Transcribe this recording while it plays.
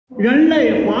人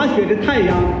类滑雪的太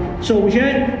阳首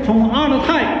先从阿勒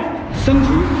泰升起。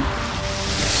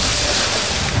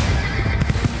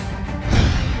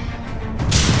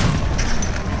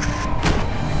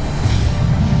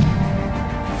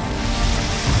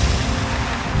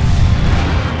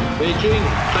Beijing,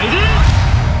 Beijing.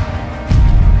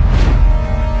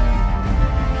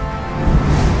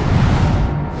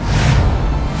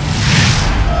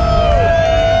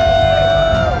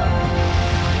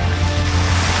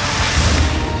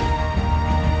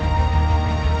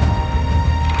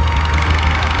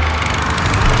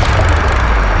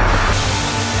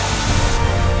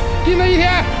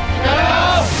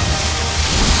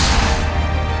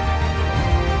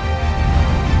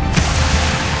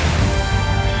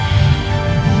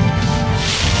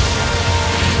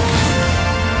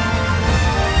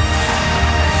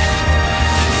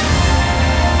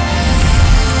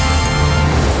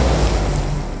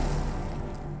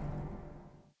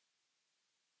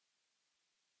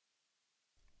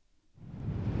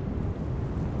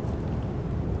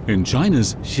 In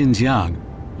China's Xinjiang,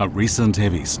 a recent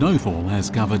heavy snowfall has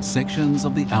covered sections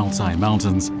of the Altay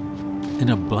Mountains in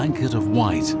a blanket of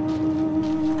white.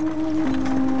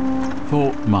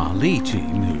 For Ma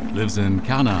Li-Jin, who lives in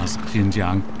Kaunas,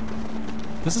 Xinjiang,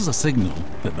 this is a signal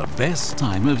that the best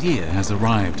time of year has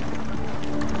arrived.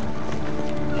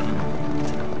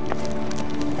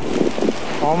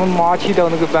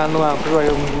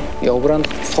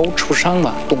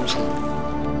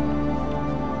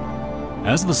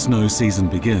 As the snow season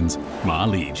begins, Ma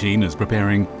Li-Jin is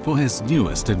preparing for his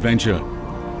newest adventure.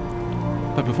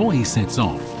 But before he sets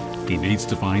off, he needs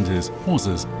to find his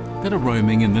horses that are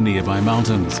roaming in the nearby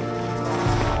mountains.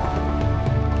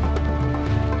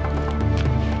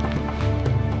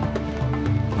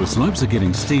 The slopes are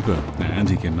getting steeper and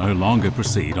he can no longer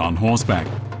proceed on horseback.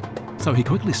 So he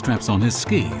quickly straps on his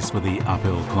skis for the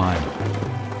uphill climb.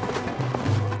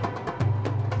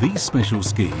 These special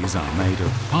skis are made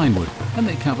of pine wood and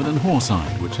they're covered in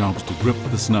horsehide, which helps to grip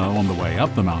the snow on the way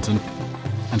up the mountain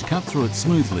and cut through it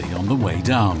smoothly on the way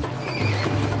down.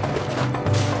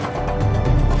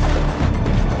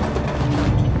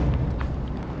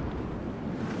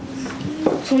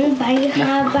 From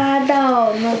Baihaba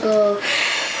到那个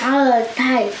阿尔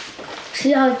泰是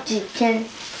要几天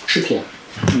？10天，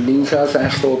零下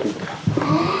30多度，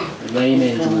外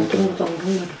面住的。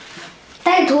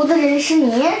带头的人是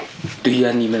你？对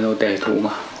呀，你们都带头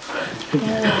嘛。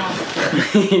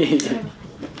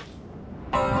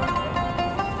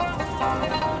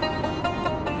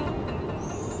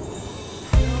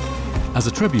As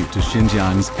a tribute to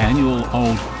Xinjiang's annual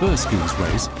Old Fur Skis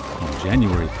race, on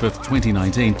January 5th,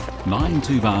 2019, 9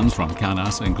 Tuvans from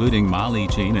Kaunas, including Ma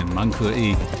Li-Jin and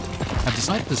Mengke, have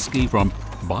decided to ski from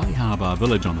Baihaba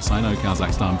Village on the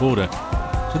Sino-Kazakstan border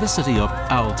to the city of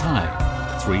Altay,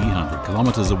 300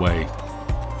 kilometers away.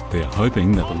 They are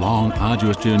hoping that the long,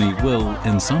 arduous journey will,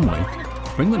 in some way,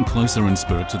 bring them closer in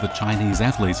spirit to the Chinese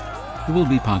athletes who will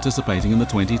be participating in the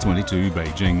 2022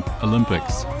 Beijing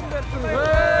Olympics.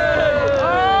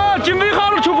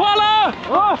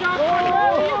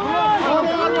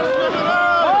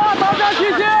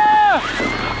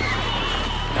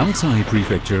 Altay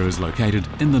Prefecture is located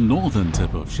in the northern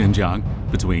tip of Xinjiang,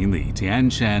 between the Tian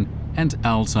Shan and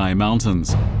Altay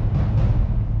Mountains.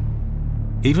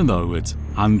 Even though it's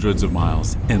hundreds of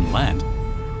miles inland,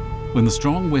 when the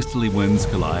strong westerly winds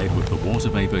collide with the water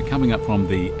vapor coming up from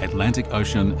the Atlantic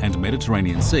Ocean and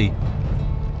Mediterranean Sea,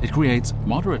 it creates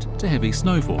moderate to heavy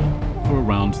snowfall for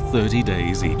around 30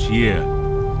 days each year.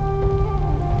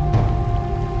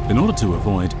 In order to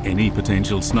avoid any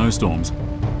potential snowstorms,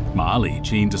 Ma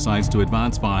Li-Jin decides to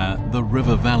advance via the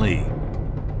river valley.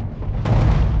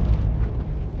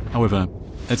 However,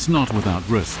 it's not without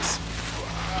risks.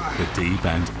 The deep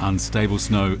and unstable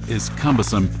snow is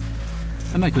cumbersome,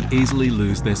 and they could easily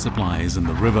lose their supplies in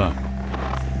the river.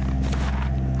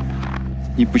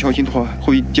 你不小心的话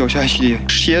会掉下去的，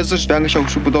鞋子2个小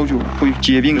时不到就会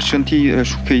结冰，身体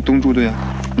可以冻住的呀，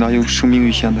哪有生命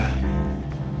危险的？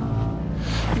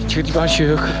这个地方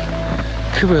雪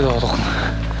特别大的。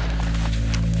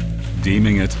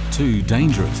 Deeming it too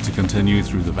dangerous to continue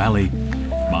through the valley,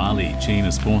 Ma Li-Jin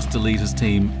is forced to lead his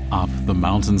team up the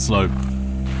mountain slope.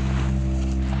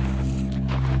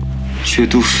 雪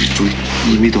度是足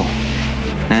1米多，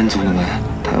难走的，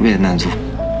特别难走。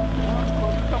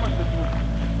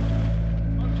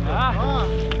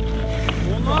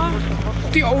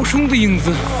雕虫的影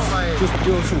子，就是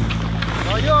雕虫。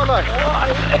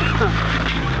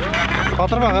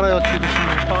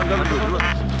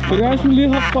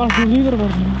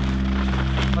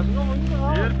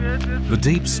The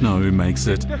deep snow makes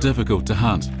it difficult to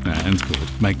hunt and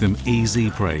could make them easy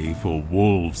prey for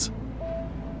wolves.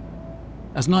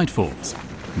 As night falls,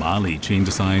 Ma Liqin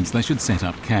decides they should set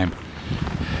up camp.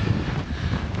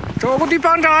 找个地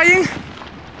方扎营。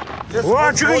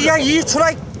哇，这个烟一出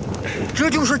来，这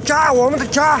就是家，我们的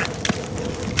家。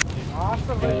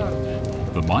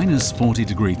 The minus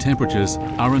 40-degree temperatures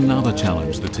are another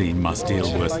challenge the team must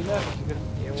deal with.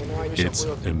 It's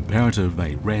imperative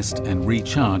they rest and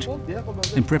recharge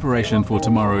in preparation for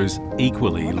tomorrow's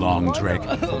equally long trek.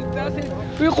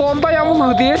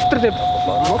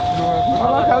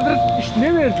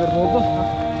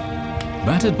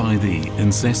 Battered by the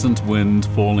incessant wind,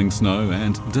 falling snow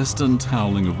and distant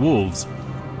howling of wolves,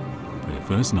 their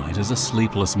first night is a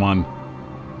sleepless one.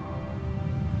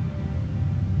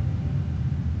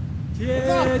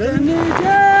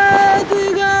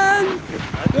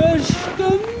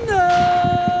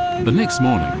 The next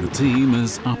morning, the team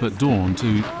is up at dawn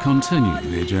to continue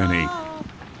their journey.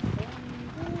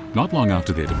 Not long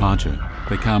after their departure,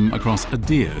 they come across a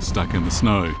deer stuck in the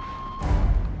snow.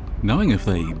 Knowing if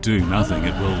they do nothing,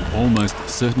 it will almost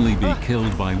certainly be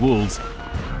killed by wolves,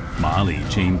 Ma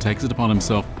Liqin takes it upon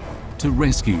himself to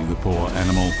rescue the poor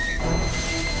animal.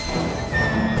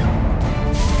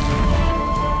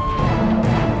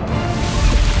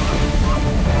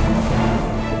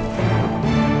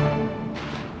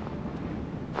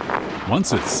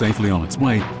 Once it's safely on its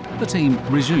way, the team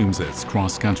resumes its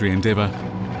cross-country endeavour,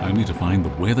 only to find the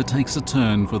weather takes a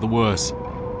turn for the worse.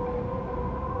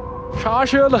 下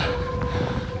雪了，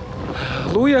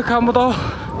路也看不到，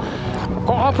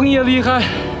刮风也厉害。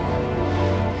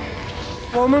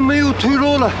我们没有退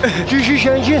路了，继续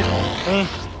前进。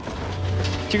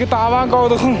这个大碗高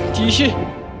得很，继续。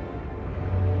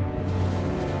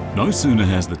 No sooner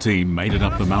has the team made it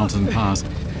up the mountain pass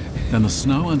than the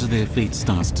snow under their feet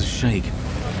starts to shake.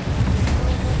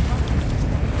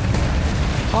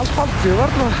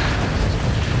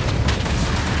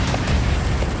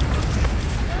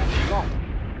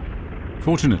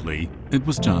 Fortunately, it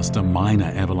was just a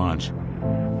minor avalanche.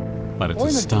 But it's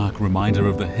a stark reminder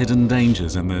of the hidden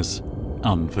dangers in this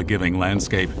unforgiving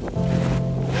landscape.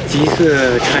 即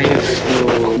使产业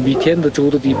每天都走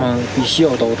的地方比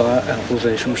小到大都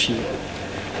在熟悉，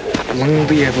冷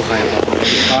的也不害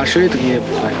怕，打水的也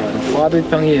不害怕，滑的地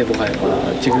方也不害怕，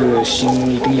这个心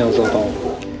一定要做到。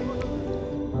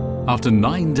 After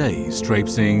 9 days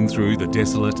traipsing through the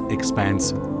desolate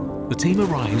expanse, the team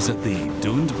arrives at the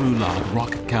Dundbulag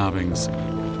rock carvings.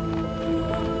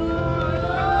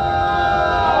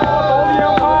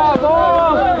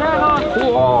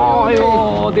 哇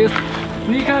哟，这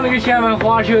你看那个前面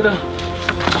滑雪的，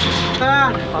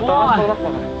哇，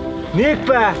那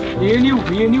个也牛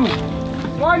也牛，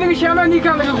哇，那个前面你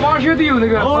看那个滑雪的有那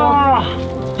个，哇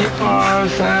，1、2、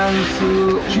3、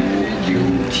4、5、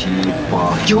6、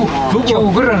7、8、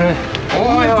9个人呢，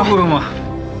哇呀，够了吗？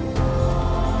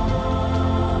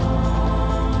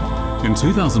 In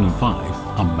 2005,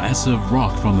 a massive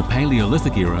rock from the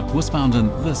Paleolithic era was found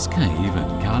in this cave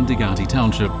in Kandigati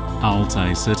Township,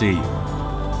 Altay City.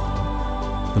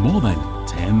 The more than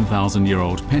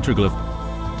 10,000-year-old petroglyph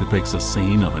depicts a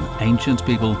scene of an ancient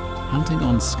people hunting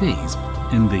on skis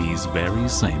in these very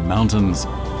same mountains.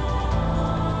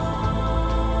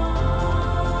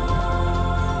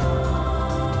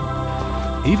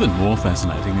 Even more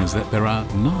fascinating is that there are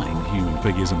 9 human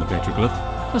figures in the petroglyph,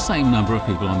 the same number of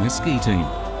people on their ski team.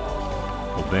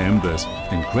 For them, this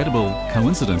incredible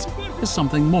coincidence is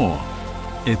something more.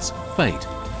 It's fate,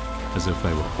 as if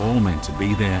they were all meant to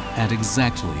be there at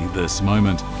exactly this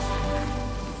moment.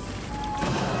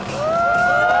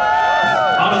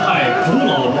 阿勒泰古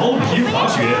老毛皮滑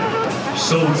雪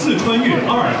首次穿越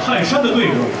阿尔泰山的队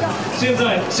伍，现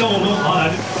在向我们滑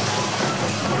来。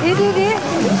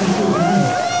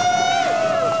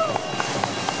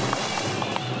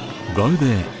 Though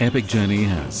their epic journey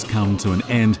has come to an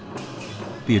end,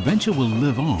 the adventure will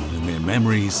live on in their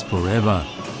memories forever.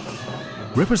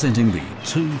 Representing the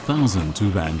 2,000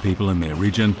 Tuvan people in their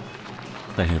region,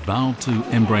 they have vowed to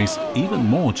embrace even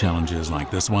more challenges like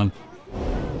this one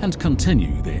and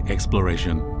continue their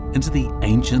exploration into the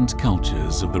ancient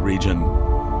cultures of the region.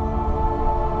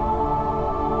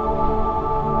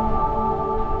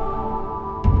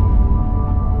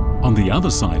 On the other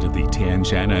side of the Tian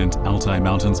Shan and Altai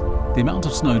mountains, the amount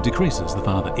of snow decreases the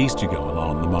farther east you go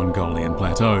along the Mongolian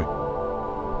plateau.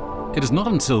 It is not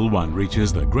until one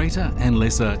reaches the greater and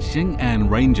lesser Xinjiang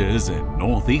ranges in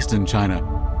northeastern China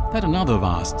that another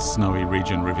vast snowy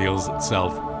region reveals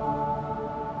itself.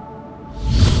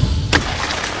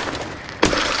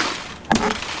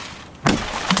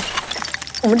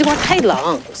 我们这块太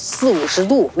冷，40、50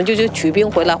度，我们就取冰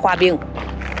回来化冰。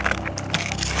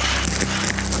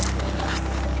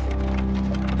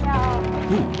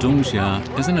 Dongxia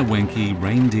is an Awenki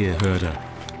reindeer herder.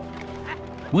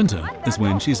 Winter is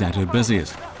when she's at her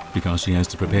busiest because she has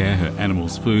to prepare her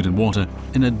animals' food and water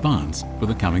in advance for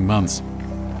the coming months.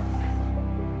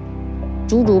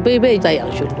 祖祖辈辈在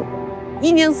养驯鹿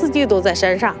，1年4季都在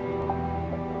山上。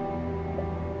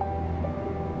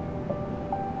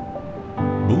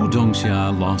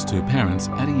 Dongxia lost her parents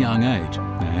at a young age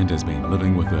and has been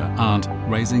living with her aunt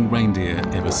raising reindeer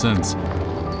ever since.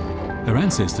 Her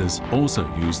ancestors also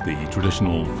used the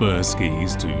traditional fur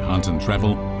skis to hunt and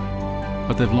travel,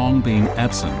 but they've long been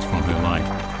absent from her life.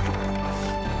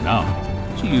 Now,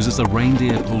 she uses a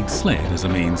reindeer-pulled sled as a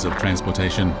means of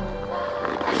transportation.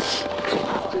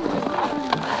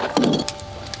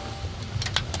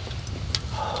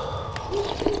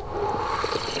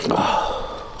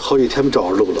 好几天没找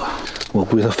着路了，我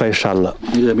估计他翻山了。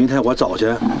那个明天我找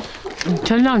去。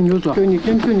天亮你就走，你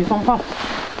先去你放炮，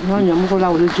然后撵不回来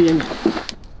我就接你。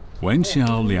 When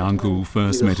Xiao Liangku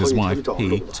first met his wife,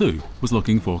 he, too, was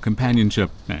looking for companionship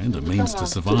and a means to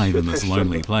survive in this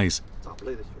lonely place.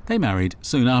 They married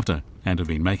soon after and have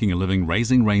been making a living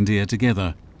raising reindeer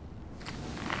together.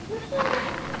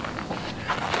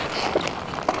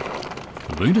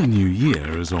 Lunar New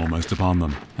Year is almost upon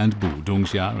them, and Bu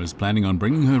Dongxia is planning on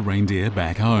bringing her reindeer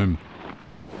back home.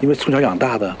 因为从小养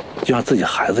大的，就像自己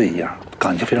孩子一样，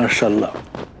感情非常深了。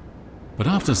 But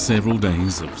after several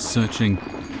days of searching,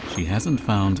 she hasn't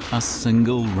found a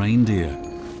single reindeer.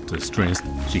 Distressed,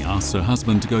 she asks her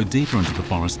husband to go deeper into the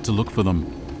forest to look for them.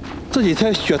 这几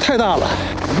天雪太大了，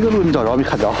一个鹿没找着，没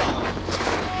看着。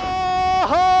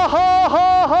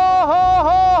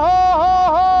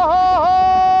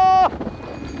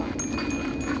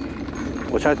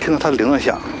 我现在听到它的铃铛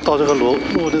响，到这个路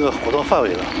这个活动范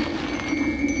围了，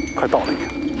快到了已经。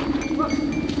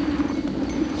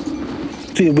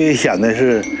最危险的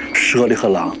是猞猁和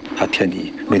狼，它天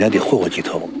敌，每年得祸几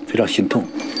头，非常心痛。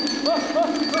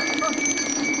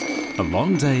 A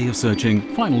long day of searching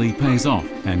finally pays off,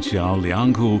 and Xiao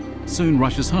Liangku soon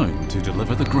rushes home to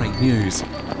deliver the great news.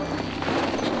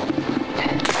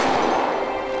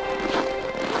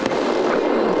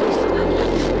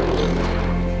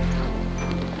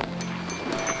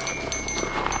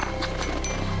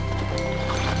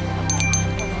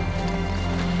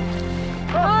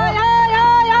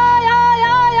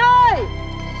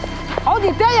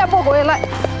 回来，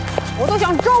我都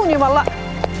想揍你们了！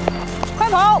快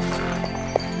跑，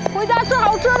回家吃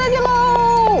好吃的去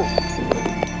喽！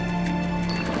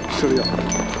吃了药。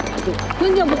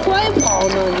人家不快跑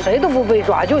呢，谁都不被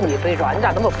抓，就你被抓，你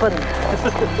咋那么笨呢？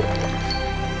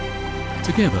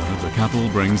 Together, the couple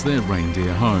brings their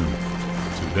reindeer home.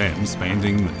 To them,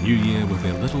 spending the new year with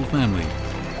their little family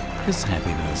is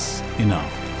happiness enough.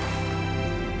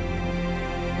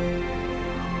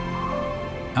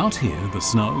 Out here, the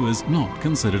snow is not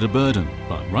considered a burden,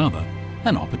 but rather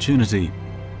an opportunity.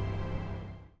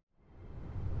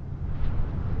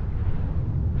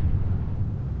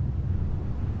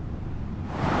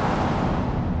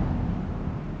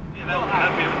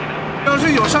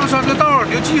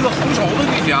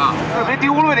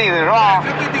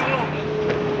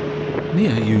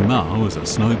 Near Yumao is a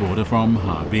snowboarder from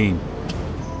Harbin.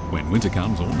 When winter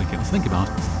comes, all he can think about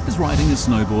is riding his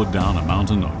snowboard down a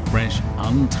mountain of fresh,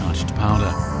 untouched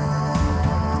powder.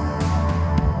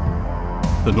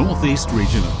 The northeast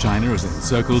region of China is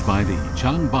encircled by the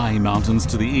Changbai Mountains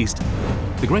to the east,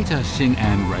 the greater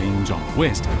Xinjiang Range on the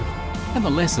west, and the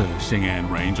lesser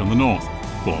Xinjiang Range on the north,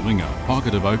 forming a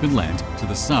pocket of open land to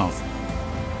the south.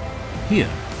 Here,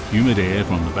 humid air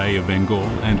from the Bay of Bengal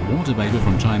and water vapor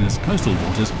from China's coastal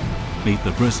waters meet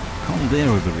the brisk, cold air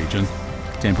of the region,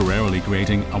 temporarily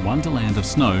creating a wonderland of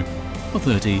snow for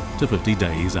 30 to 50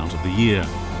 days out of the year.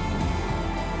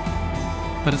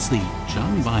 But it's the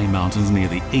Changbai Mountains near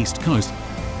the east coast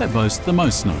that boast the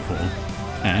most snowfall,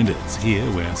 and it's here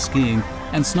where skiing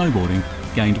and snowboarding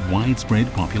gained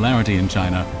widespread popularity in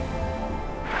China.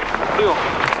 哎呦，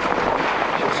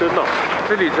挺深的，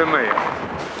这里真美啊！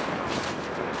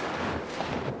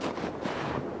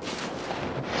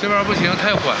这边不行，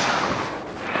太缓。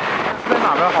在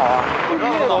哪边好啊？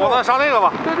我们上那个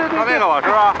吧。对对对，上那个吧，是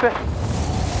吧？对。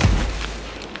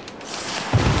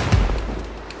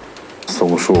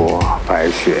松树、白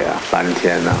雪呀、蓝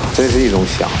天呐，真是一种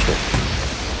享受。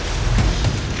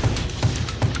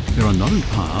 There are no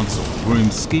paths or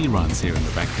groomed ski runs here in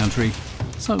the backcountry,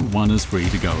 so one is free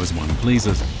to go as one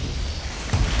pleases.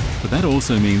 But that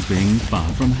also means being far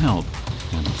from help,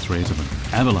 and the threat of an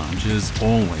avalanche is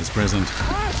always present.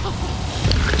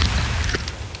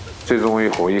 最终以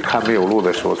后一看没有路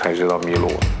的时候才知道迷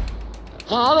路。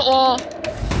好了哦，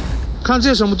看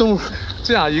这什么动物？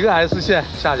这样一个 S 线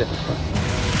下去。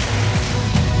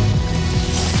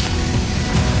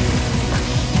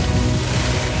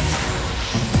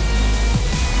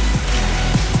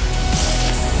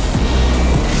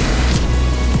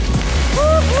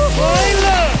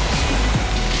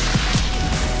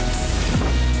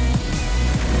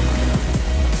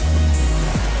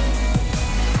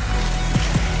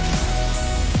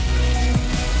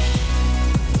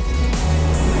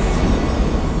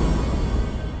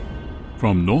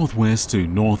From northwest to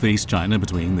northeast China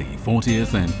between the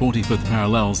 40th and 45th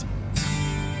parallels,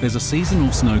 there's a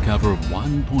seasonal snow cover of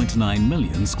 1.9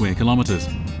 million square kilometres,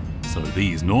 so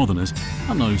these northerners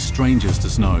are no strangers to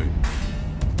snow.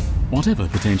 Whatever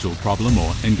potential problem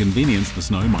or inconvenience the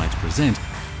snow might present,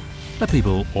 the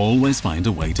people always find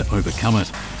a way to overcome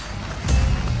it.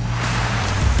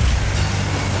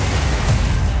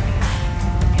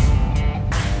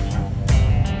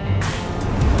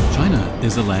 China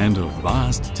is a land of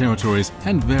vast territories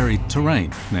and varied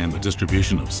terrain, and the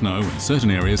distribution of snow in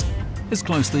certain areas is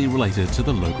closely related to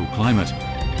the local climate.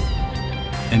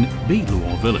 In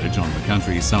Baihaba Village on the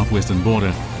country's southwestern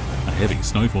border, a heavy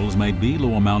snowfall has made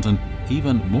Baihaba Mountain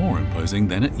even more imposing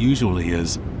than it usually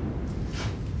is.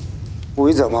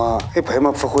 为什么一排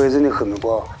嘛不会人的很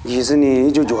多，一是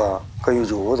呢就做可以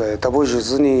做的，大不就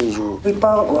是呢就一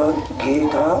把我给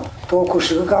他多可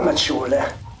是个干嘛去了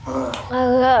啊？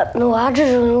我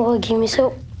这种我给没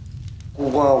收。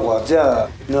我这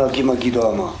那给嘛给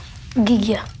多嘛？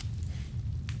给。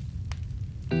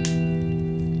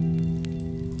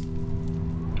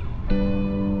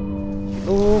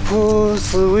路苦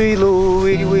是为路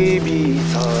为比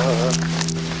长。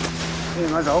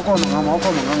俺绕过门啊，毛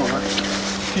过门啊，我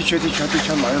的确，来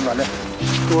了，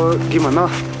我给嘛呢？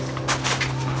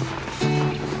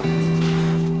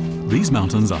 These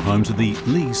mountains are home to the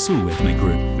Li Su ethnic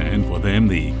group, and for them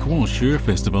the Kuo-Shi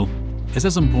festival is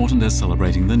as important as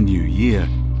celebrating the new year.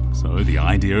 So the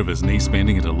idea of his niece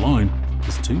spending it alone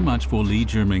is too much for Li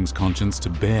Zhiming's conscience to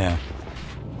bear.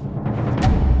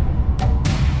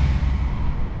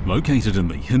 Located in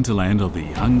the hinterland of the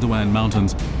Hangduan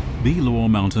Mountains, Baihaba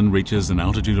Mountain reaches an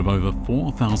altitude of over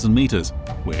 4,000 meters,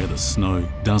 where the snow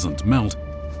doesn't melt,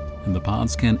 and the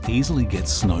paths can easily get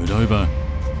snowed over.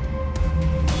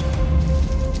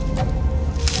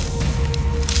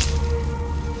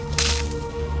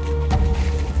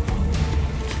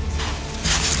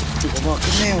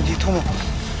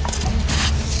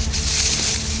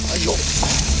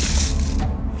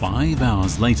 Five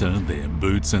hours later, their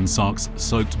boots and socks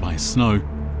soaked by snow,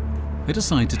 they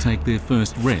decide to take their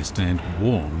first rest and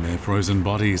warm their frozen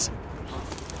bodies.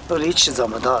 Learning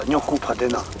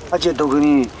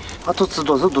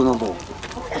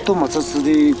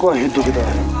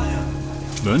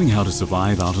how to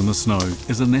survive out in the snow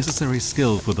is a necessary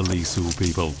skill for the Li Su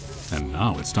people. And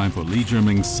now it's time for Li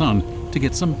Zhiming's son to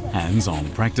get some hands-on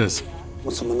practice.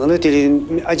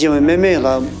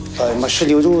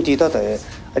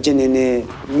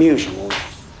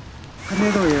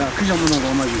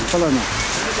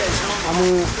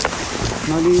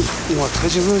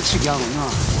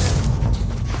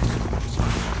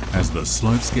 As the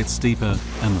slopes get steeper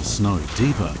and the snow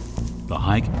deeper, the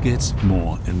hike gets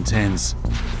more intense.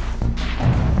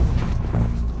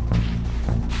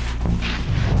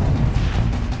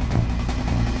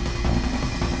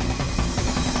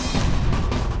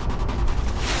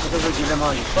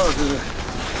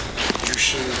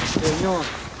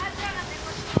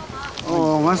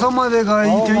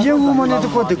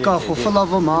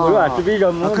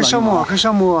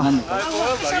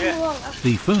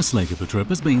 The first leg of the trip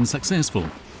has been successful,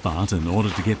 but in order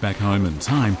to get back home in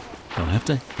time, they'll have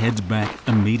to head back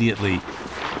immediately.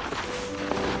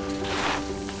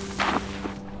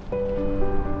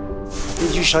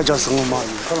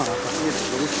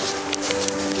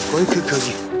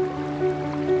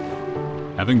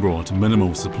 Having brought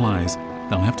minimal supplies,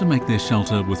 they'll have to make their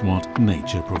shelter with what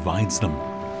nature provides them.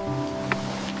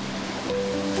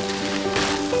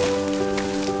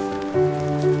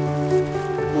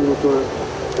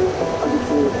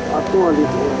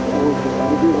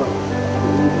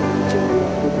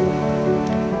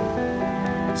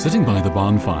 Sitting by the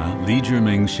bonfire, Li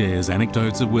Zhiming shares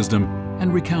anecdotes of wisdom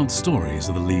and recounts stories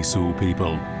of the Li Su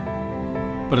people.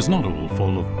 But it's not all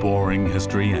full of boring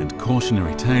history and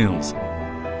cautionary tales.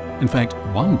 In fact,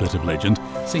 one bit of legend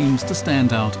seems to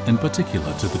stand out in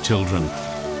particular to the children.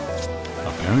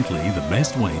 Apparently, the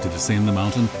best way to descend the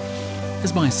mountain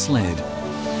is by sled.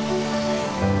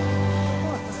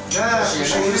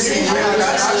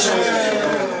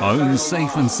 Home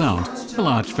safe and sound, a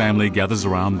large family gathers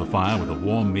around the fire with a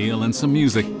warm meal and some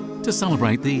music to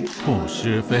celebrate the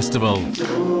Porsche Festival.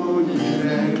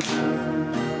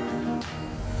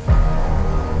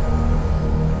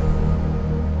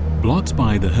 Blocked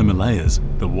by the Himalayas,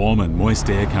 the warm and moist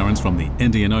air currents from the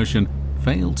Indian Ocean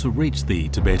failed to reach the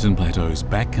Tibetan Plateau's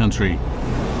backcountry.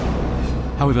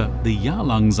 However, the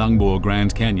Yarlung Zangbor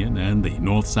Grand Canyon and the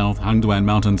north-south Hangduan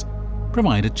Mountains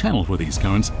provide a channel for these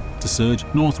currents to surge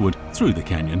northward through the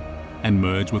canyon and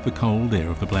merge with the cold air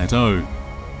of the plateau.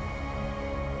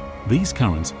 These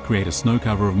currents create a snow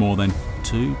cover of more than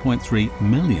 2.3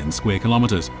 million square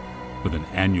kilometres, with an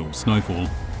annual snowfall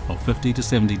of 50 to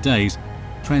 70 days,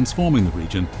 transforming the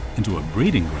region into a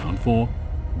breeding ground for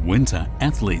winter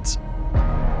athletes.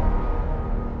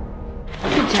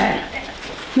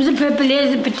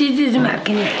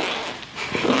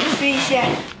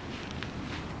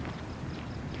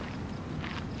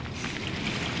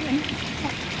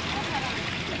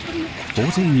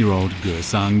 "14-year-old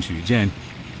Gersang Chujian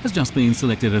has just been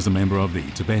selected as a member of the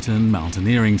Tibetan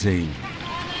mountaineering team.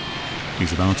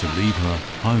 She's about to leave her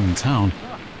hometown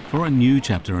for a new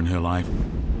chapter in her life.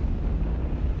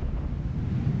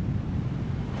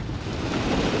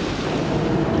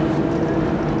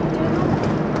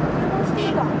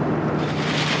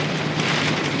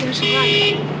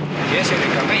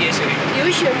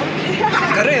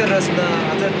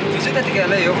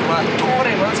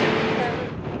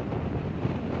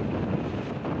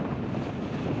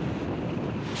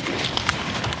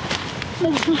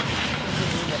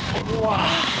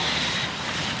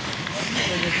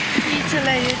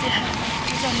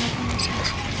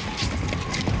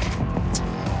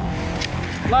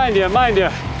慢点，慢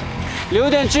点，留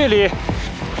点距离。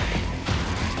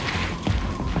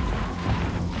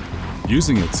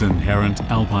 Using its inherent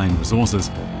alpine resources,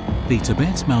 the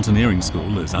Tibet Mountaineering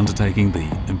School is undertaking the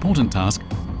important task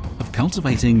of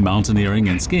cultivating mountaineering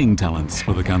and skiing talents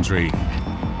for the country.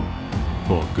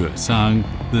 For Gersang,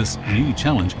 this new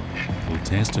challenge will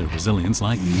test her resilience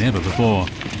like never before.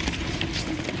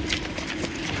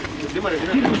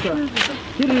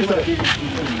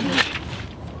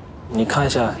 你看一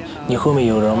下，你后面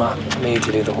有人吗？没有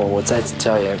体力的话，我再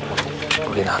加盐，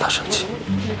不会拿他生气。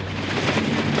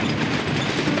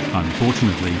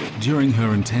 Unfortunately, during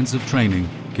her intensive training,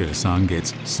 Gersang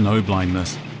gets snow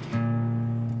blindness.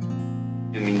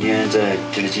 明天在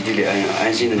这个基地里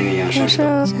安心的那个养伤。我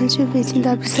说想去北京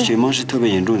打比赛。雪盲是特别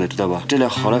严重的，知道吧？治疗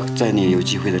好了再你有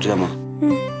机会的，知道吗？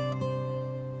嗯。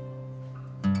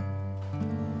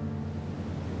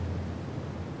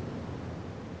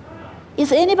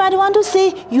 Is anybody want to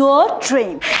see your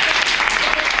dream?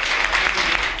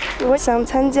 我想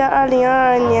参加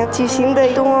2022年举行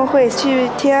的冬奥会，去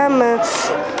天安门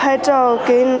拍照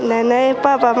给奶奶、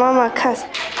爸爸妈妈看。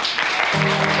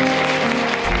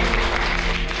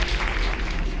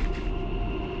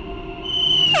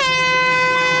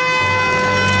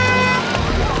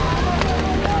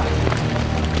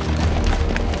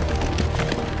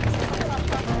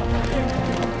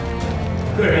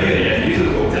个人越野女子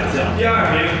组奖项，第2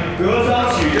名格桑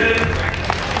许真。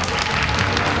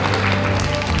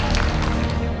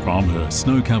 From her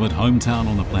snow-covered hometown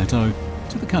on the plateau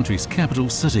to the country's capital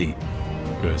city,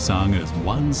 Gersang is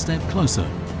one step closer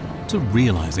to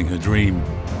realizing her dream.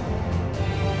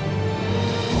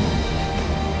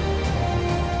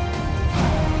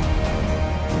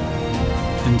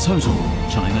 In total,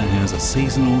 China has a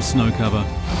seasonal snow cover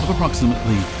of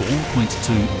approximately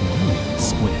 4.2 million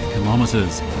square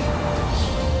kilometres.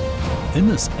 In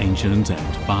this ancient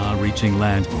and far-reaching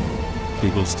land,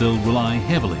 people still rely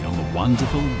heavily on the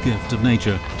wonderful gift of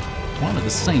nature, while at the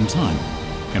same time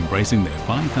embracing their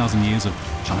 5,000 years of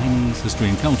Chinese history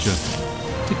and culture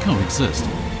to coexist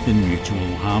in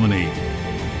mutual harmony.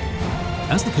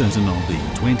 As the curtain of the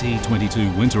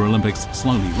 2022 Winter Olympics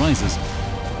slowly rises,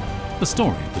 the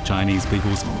story of the Chinese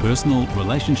people's personal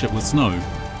relationship with snow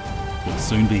will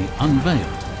soon be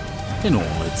unveiled in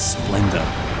all its splendour.